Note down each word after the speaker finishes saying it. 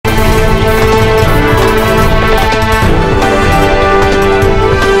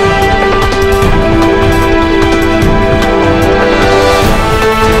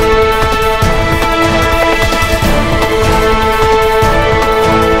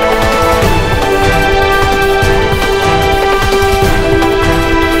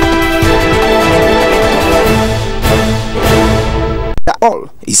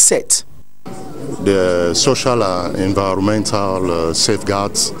is set. The social and environmental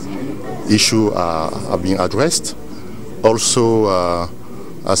safeguards issue are being addressed. Also,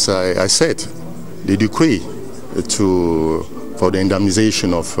 as I said, the decree for the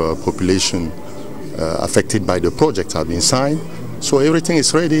indemnization of population affected by the project have been signed. So everything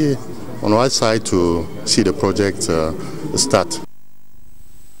is ready on our side to see the project start.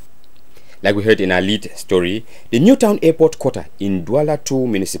 Like we heard in our lead story, the Newtown Airport quarter in Douala II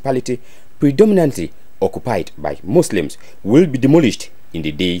municipality, predominantly occupied by Muslims, will be demolished in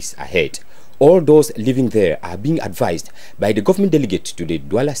the days ahead. All those living there are being advised by the government delegate to the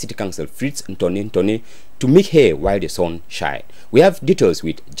Douala City Council, Fritz Ntone, to make hay while the sun shines. We have details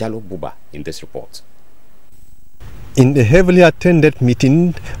with Jalo Buba in this report. In a heavily attended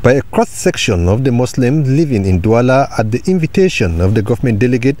meeting by a cross-section of the Muslims living in Douala at the invitation of the government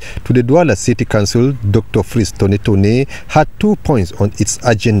delegate to the Douala City Council, Dr. Fritz Ntone had 2 points on its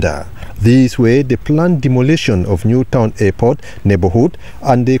agenda. These were the planned demolition of Newtown Airport neighborhood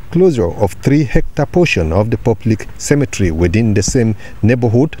and the closure of 3-hectare portion of the public cemetery within the same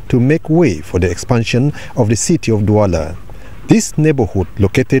neighborhood to make way for the expansion of the city of Douala. This neighborhood,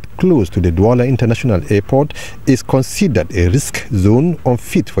 located close to the Douala International Airport, is considered a risk zone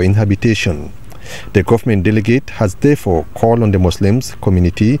unfit for inhabitation. The government delegate has therefore called on the Muslims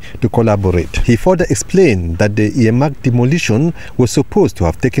community to collaborate. He further explained that the earmarked demolition was supposed to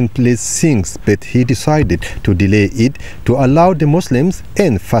have taken place since, but he decided to delay it to allow the Muslims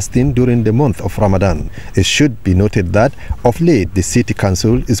end fasting during the month of Ramadan. It should be noted that of late the city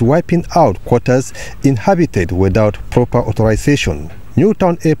council is wiping out quarters inhabited without proper authorization.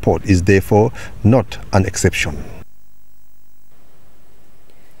 Newtown Airport is therefore not an exception.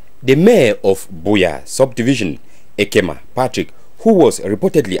 The mayor of Buea subdivision, Ekema Patrick, who was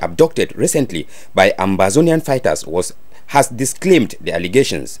reportedly abducted recently by Ambazonian fighters, has disclaimed the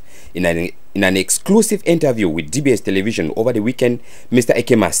allegations. In an exclusive interview with DBS television over the weekend, Mr.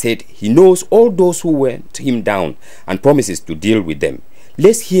 Ekema said he knows all those who went him down and promises to deal with them.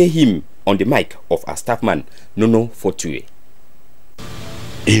 Let's hear him on the mic of our staff man, Nono Fortue.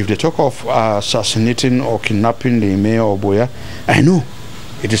 If they talk of assassinating or kidnapping the mayor of Buea, I know.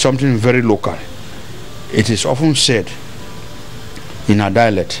 It is something very local. It is often said in a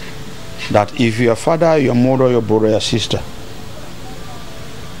dialect that if your father, your mother, your brother, your sister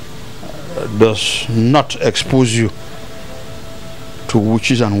does not expose you to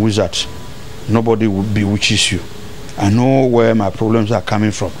witches and wizards, nobody will bewitches you. I know where my problems are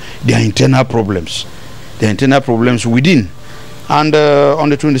coming from. They are internal problems. They are internal problems within. And on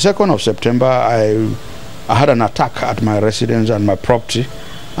the 22nd of September, I had an attack at my residence and my property,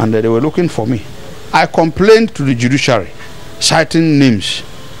 and they were looking for me. I complained to the judiciary, citing names.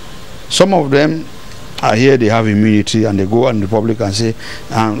 Some of them are here, they have immunity, and they go in the public and say,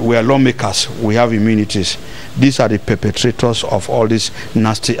 we are lawmakers, we have immunities. These are the perpetrators of all these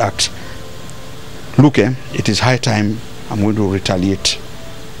nasty acts. Look, it is high time I'm going to retaliate.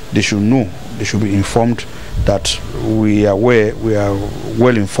 They should know, they should be informed that we are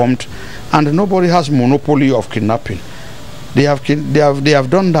well informed, and nobody has monopoly of kidnapping. They have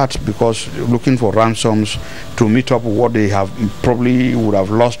done that because looking for ransoms to meet up with what they have probably would have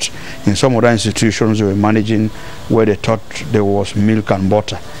lost in some other institutions they were managing, where they thought there was milk and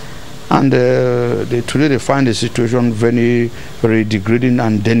butter. And today they find the situation very, very degrading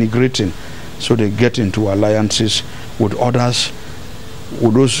and denigrating. So they get into alliances with others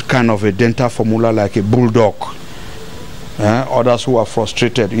with those kind of a dental formula like a bulldog. Others who are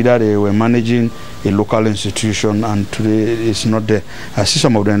frustrated, either they were managing a local institution and today it's not there. I see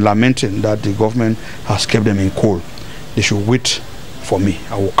some of them lamenting that the government has kept them in cold. They should wait for me.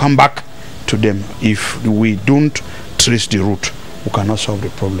 I will come back to them. If we don't trace the root, we cannot solve the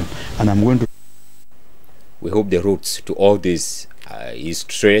problem. And I'm going to... We hope the roots to all this is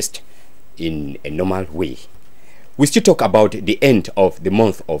traced in a normal way. We still talk about the end of the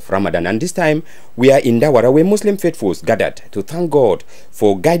month of Ramadan, and this time we are in Dawara, where Muslim faithfuls gathered to thank God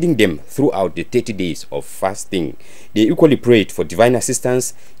for guiding them throughout the 30 days of fasting. They equally prayed for divine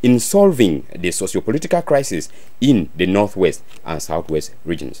assistance in solving the socio-political crisis in the northwest and southwest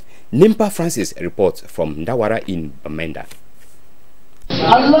regions. Nimpa Francis reports from Dawara in Bamenda.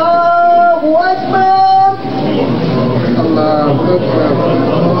 Allahu Akbar! Allahu Akbar!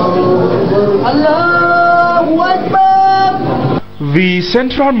 Allahu Akbar! The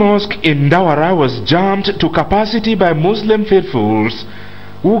central mosque in Dawara was jammed to capacity by Muslim faithfuls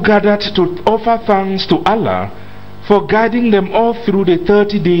who gathered to offer thanks to Allah for guiding them all through the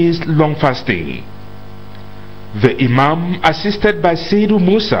 30 days long fasting. The Imam, assisted by Seydu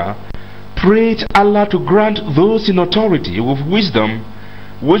Musa, prayed Allah to grant those in authority with wisdom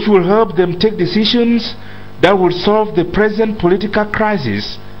which will help them take decisions that will solve the present political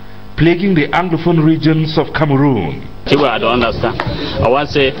crisis plaguing the Anglophone regions of Cameroon. I don't understand. I want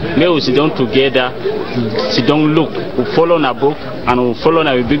to say, may we sit down together, sit down, look, we follow a book and we follow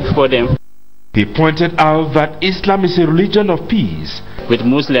a big for them. He pointed out that Islam is a religion of peace. With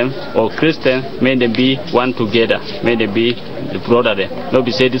Muslim or Christian, may they be one together, may they be the brother there. Not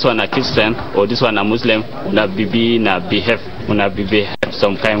be say this one a Christian or this one a Muslim, not behave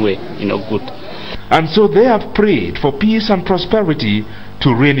some kind way, good. And so they have prayed for peace and prosperity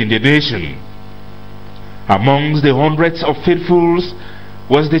to reign in the nation. Amongst the hundreds of faithfuls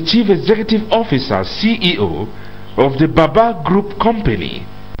was the Chief Executive Officer, CEO of the Baba Group Company,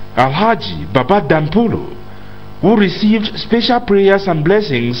 Alhaji Baba Danpolo, who received special prayers and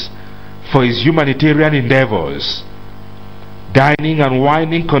blessings for his humanitarian endeavors. Dining and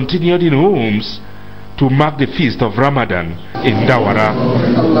wining continued in homes to mark the feast of Ramadan in Dawara.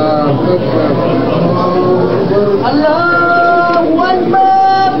 Allahu Akbar.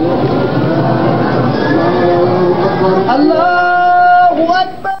 Allahu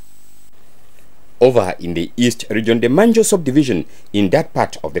Akbar. Over in the East region, the Manjo subdivision in that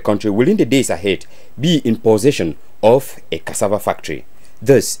part of the country will in the days ahead be in possession of a cassava factory.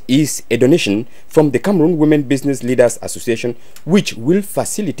 This is a donation from the Cameroon Women Business Leaders Association, which will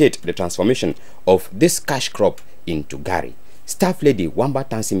facilitate the transformation of this cash crop into Gari. Staff Lady Wamba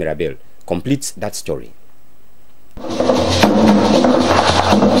Tansi Mirabel completes that story.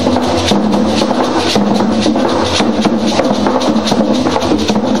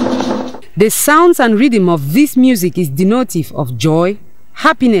 The sounds and rhythm of this music is denotive of joy,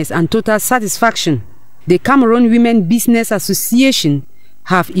 happiness and total satisfaction. The Cameroon Women Business Association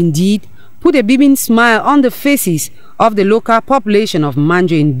have indeed put a beaming smile on the faces of the local population of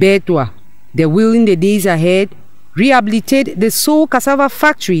Manjo in Betua. They will in the days ahead rehabilitate the sole cassava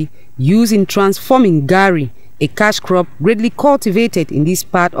factory used in transforming Gari, a cash crop greatly cultivated in this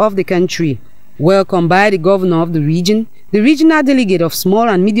part of the country. Welcomed by the governor of the region, the regional delegate of small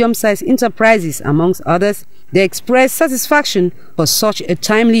and medium-sized enterprises, amongst others, they expressed satisfaction for such a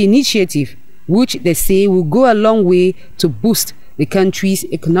timely initiative, which they say will go a long way to boost the country's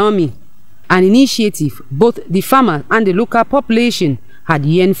economy. An initiative both the farmers and the local population had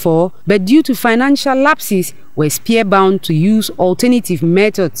yearned for, but due to financial lapses were spellbound to use alternative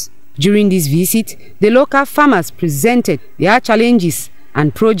methods. During this visit, the local farmers presented their challenges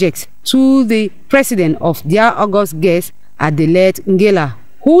and projects to the president of their august guest, Adelet Ngela,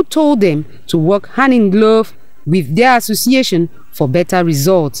 who told them to work hand in glove with their association for better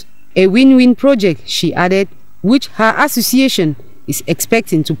results. A win-win project, she added, which her association is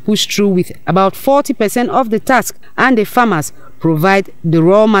expecting to push through with about 40% of the task, and the farmers provide the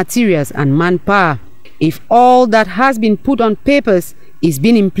raw materials and manpower. If all that has been put on papers is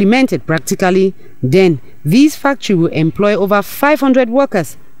being implemented practically, then this factory will employ over 500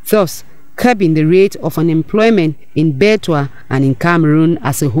 workers, thus curbing the rate of unemployment in Betua and in Cameroon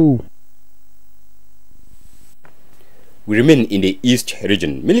as a whole. We remain in the East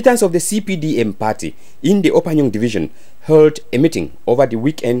region. Militants of the CPDM party in the Opanyong division held a meeting over the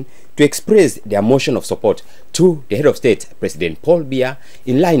weekend to express their motion of support to the head of state, President Paul Biya,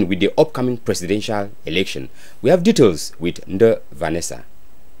 in line with the upcoming presidential election. We have details with Nde Vanessa.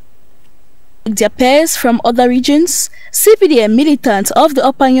 Their peers from other regions, CPDM militants of the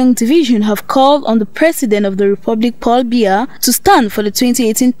Opanyong division have called on the President of the Republic, Paul Biya, to stand for the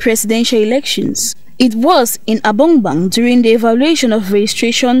 2018 presidential elections. It was in Abongbang during the evaluation of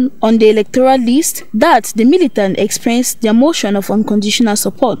registration on the electoral list that the militant expressed their motion of unconditional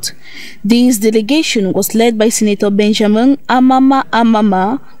support. This delegation was led by Senator Benjamin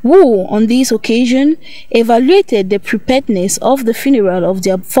Amama, who on this occasion evaluated the preparedness of the funeral of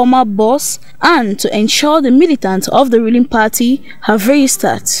their former boss and to ensure the militants of the ruling party have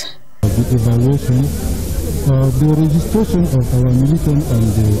registered. The evaluation of the registration of our militant on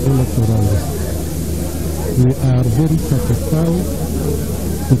the electoral list. We are very satisfied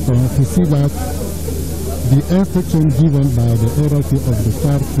to see that the instruction given by the hierarchy of the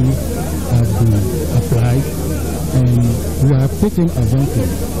party have been applied, and we have taken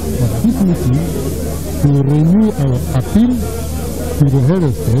advantage of this meeting to renew our appeal to the head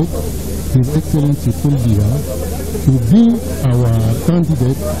of state, His Excellency Paul Biya, to be our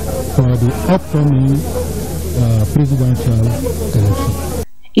candidate for the upcoming presidential election.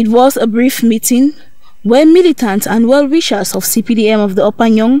 It was a brief meeting where militants and well-wishers of CPDM of the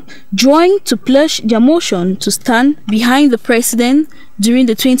Opanyong joined to pledge their motion to stand behind the president during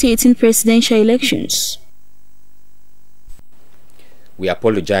the 2018 presidential elections. We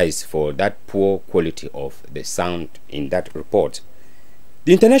apologize for that poor quality of the sound in that report.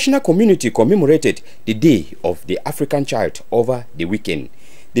 The international community commemorated the Day of the African Child over the weekend.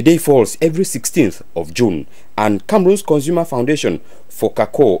 The day falls every 16th of June, and Cameroon's Consumer Foundation for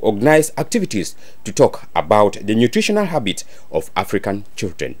Cacao organized activities to talk about the nutritional habits of African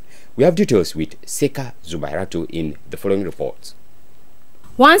children. We have details with Seka Zubairatu in the following reports.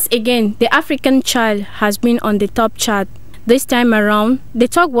 Once again, the African child has been on the top chart. This time around, the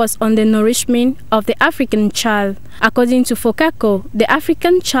talk was on the nourishment of the African child. According to FOCACO, the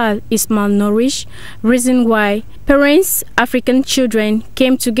African child is malnourished, reason why parents, African children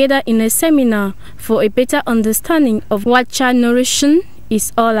came together in a seminar for a better understanding of what child nutrition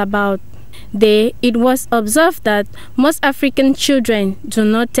is all about. There, it was observed that most African children do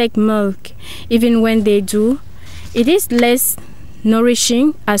not take milk. Even when they do, it is less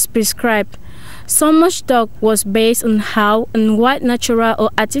nourishing as prescribed. So much talk was based on how and what natural or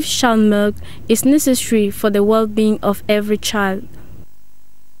artificial milk is necessary for the well-being of every child.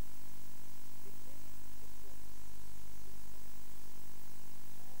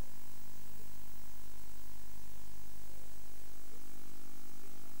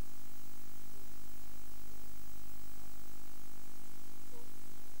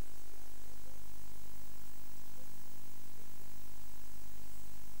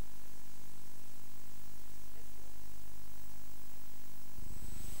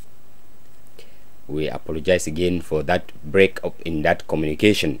 We apologize again for that break up in that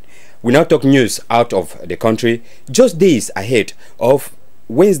communication. We now talk news out of the country. Just days ahead of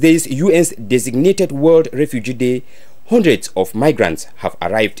Wednesday's UN's designated World Refugee Day, hundreds of migrants have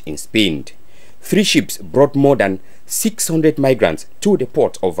arrived in Spain. 3 ships brought more than 600 migrants to the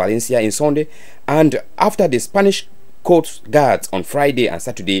port of Valencia on Sunday, and after the Spanish Coast Guards on Friday and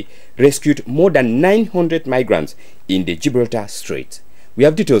Saturday rescued more than 900 migrants in the Gibraltar Strait. We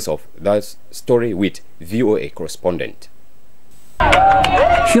have details of that story with VOA correspondent.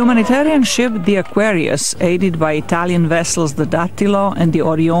 Humanitarian ship the Aquarius, aided by Italian vessels the Dattilo and the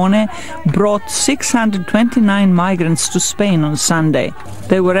Orione, brought 629 migrants to Spain on Sunday.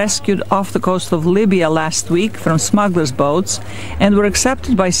 They were rescued off the coast of Libya last week from smugglers' boats and were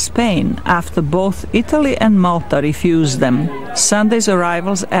accepted by Spain after both Italy and Malta refused them. Sunday's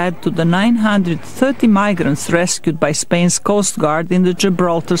arrivals add to the 930 migrants rescued by Spain's Coast Guard in the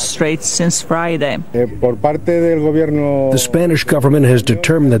Gibraltar Strait since Friday. The Spanish government has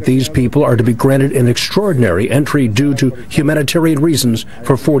determined that these people are to be granted an extraordinary entry due to humanitarian reasons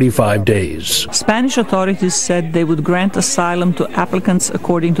for 45 days. Spanish authorities said they would grant asylum to applicants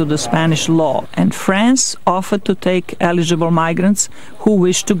according to the Spanish law, and France offered to take eligible migrants who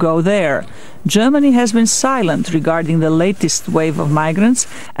wish to go there. Germany has been silent regarding the latest wave of migrants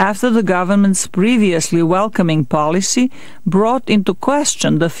after the government's previously welcoming policy brought into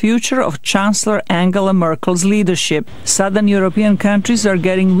question the future of Chancellor Angela Merkel's leadership. Southern European countries are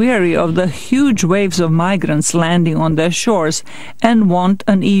getting weary of the huge waves of migrants landing on their shores and want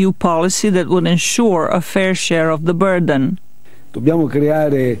an EU policy that would ensure a fair share of the burden.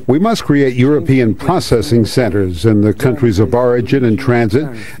 We must create European processing centers in the countries of origin and transit.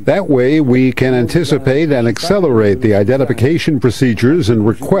 That way we can anticipate and accelerate the identification procedures and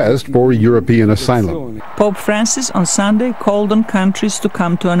request for European asylum. Pope Francis on Sunday called on countries to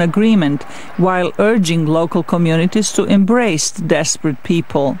come to an agreement while urging local communities to embrace the desperate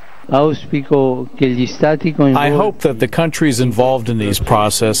people. I hope that the countries involved in these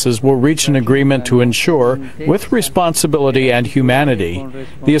processes will reach an agreement to ensure, with responsibility and humanity,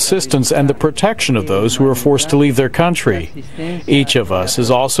 the assistance and the protection of those who are forced to leave their country. Each of us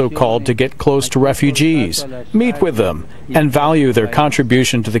is also called to get close to refugees, meet with them, and value their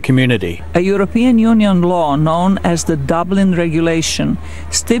contribution to the community. A European Union law known as the Dublin Regulation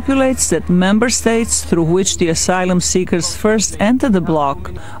stipulates that member states through which the asylum seekers first enter the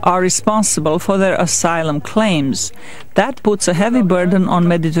bloc are responsible for their asylum claims. That puts a heavy burden on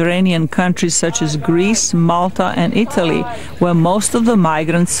Mediterranean countries such as Greece, Malta and Italy, where most of the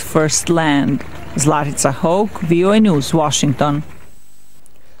migrants first land. Zlatica Hoke, VOA News, Washington.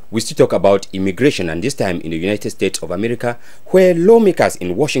 We still talk about immigration, and this time in the United States of America, where lawmakers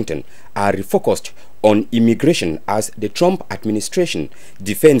in Washington are refocused on immigration as the Trump administration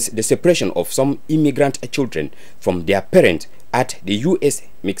defends the separation of some immigrant children from their parents at the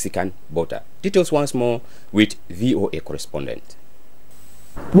U.S.-Mexican border. Details once more with VOA correspondent.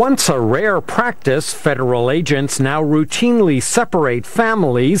 Once a rare practice, federal agents now routinely separate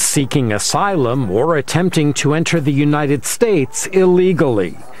families seeking asylum or attempting to enter the United States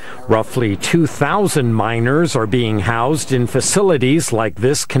illegally. Roughly 2,000 minors are being housed in facilities like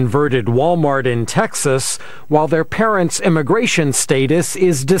this converted Walmart in Texas while their parents' immigration status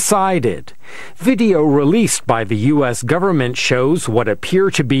is decided. Video released by the U.S. government shows what appear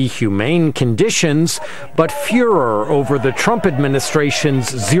to be humane conditions, but furor over the Trump administration's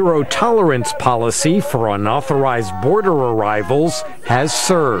zero-tolerance policy for unauthorized border arrivals has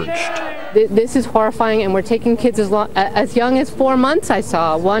surged. This is horrifying, and we're taking kids as young as 4 months, I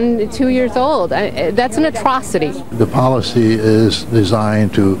saw, 1 to 2 years old. That's an atrocity. The policy is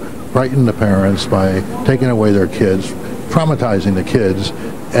designed to frighten the parents by taking away their kids, traumatizing the kids,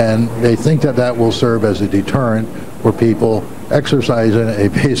 and they think that that will serve as a deterrent for people exercising a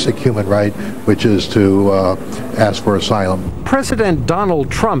basic human right, which is to ask for asylum. President Donald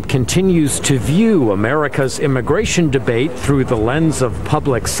Trump continues to view America's immigration debate through the lens of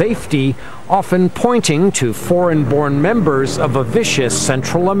public safety, often pointing to foreign-born members of a vicious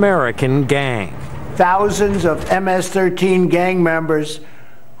Central American gang. Thousands of MS-13 gang members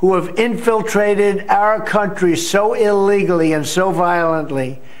who have infiltrated our country so illegally and so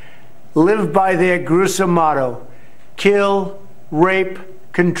violently live by their gruesome motto: kill, rape,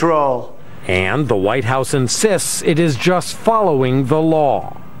 control. And the White House insists it is just following the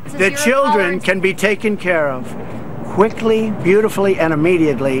law. The children can be taken care of quickly, beautifully, and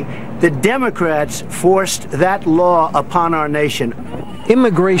immediately. The Democrats forced that law upon our nation.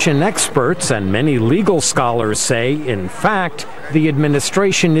 Immigration experts and many legal scholars say, in fact, the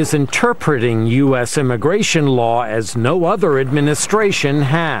administration is interpreting U.S. immigration law as no other administration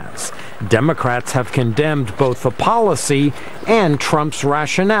has. Democrats have condemned both the policy and Trump's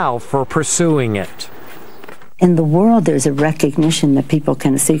rationale for pursuing it. In the world, there's a recognition that people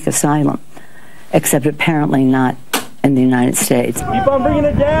can seek asylum, except apparently not in the United States. Keep on bringing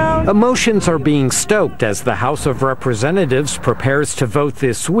it down. Emotions are being stoked as the House of Representatives prepares to vote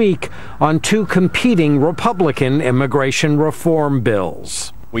this week on 2 competing Republican immigration reform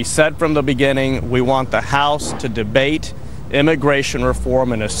bills. We said from the beginning we want the House to debate immigration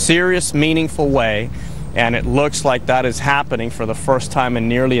reform in a serious, meaningful way, and it looks like that is happening for the first time in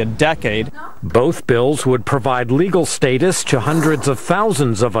nearly a decade. Both bills would provide legal status to hundreds of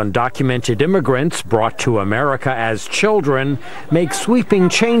thousands of undocumented immigrants brought to America as children, make sweeping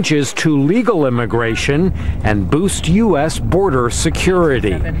changes to legal immigration, and boost U.S. border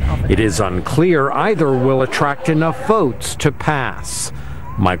security. It is unclear either will attract enough votes to pass.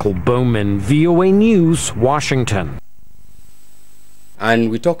 Michael Bowman, VOA News, Washington.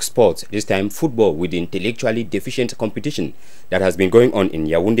 And we talk sports, this time football, with the intellectually deficient competition that has been going on in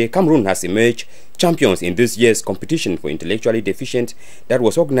Yaoundé. Cameroon has emerged champions in this year's competition for intellectually deficient that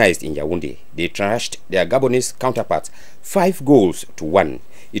was organized in Yaoundé. They thrashed their Gabonese counterparts 5-1.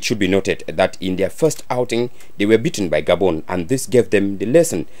 It should be noted that in their first outing, they were beaten by Gabon, and this gave them the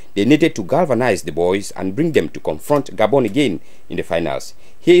lesson they needed to galvanize the boys and bring them to confront Gabon again in the finals.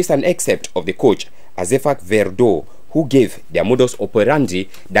 Here is an excerpt of the coach, Azefak Verdo, who gave their modus operandi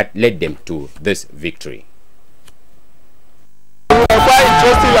that led them to this victory. We are quite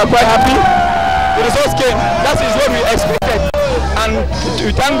interested, we are quite happy. The results came, that is what we expected. And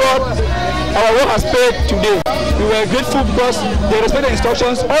we thank God our work has paid today. We were grateful because they respected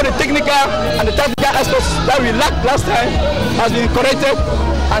instructions. All the technical and the tactical aspects that we lacked last time has been corrected,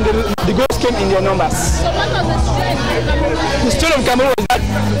 and the goals came in their numbers. So what was the strength? The strength of Cameroon was that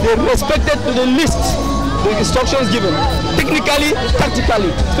they respected to the least the instructions given, technically,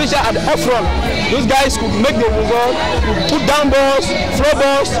 tactically, especially at the up front. Those guys could make the result, could put down balls, throw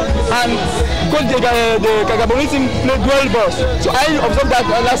balls, and because the Gabonese team played dual balls. So I observed that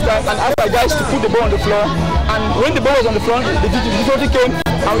last time and asked my guys to put the ball on the floor. And when the ball was on the front, the difficulty came,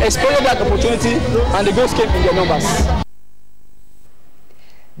 and we exploited that opportunity, and the goals came in their numbers.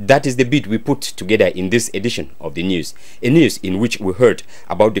 That is the bit we put together in this edition of the news, a news in which we heard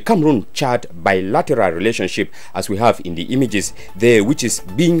about the Cameroon-Chad bilateral relationship as we have in the images there, which is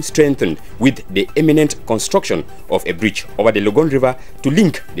being strengthened with the imminent construction of a bridge over the Logon River to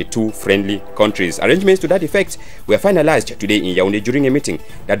link the 2 friendly countries. Arrangements to that effect were finalized today in Yaoundé during a meeting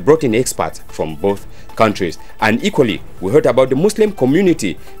that brought in experts from both countries. And equally, we heard about the Muslim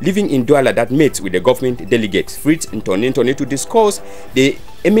community living in Douala that met with the government delegates, Fritz Ntoni, to discuss the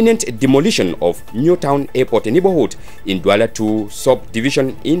imminent demolition of Newtown Airport, a neighborhood in Douala 2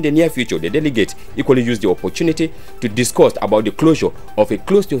 subdivision in the near future. The delegates equally used the opportunity to discuss about the closure of a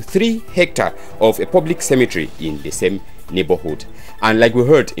close to 3 hectares of a public cemetery in the same neighborhood. And like we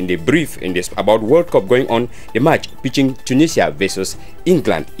heard in the brief in this about World Cup going on, the match pitching Tunisia versus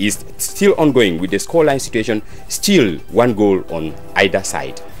England is still ongoing, with the scoreline situation still 1 goal on either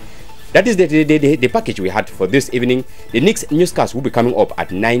side. That is the package we had for this evening. The next newscast will be coming up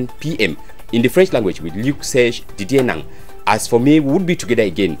at 9 p.m. in the French language with Luc Serge Didier Nang. As for me, we would be together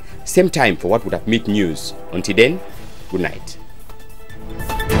again, same time for what would have made news. Until then, good night.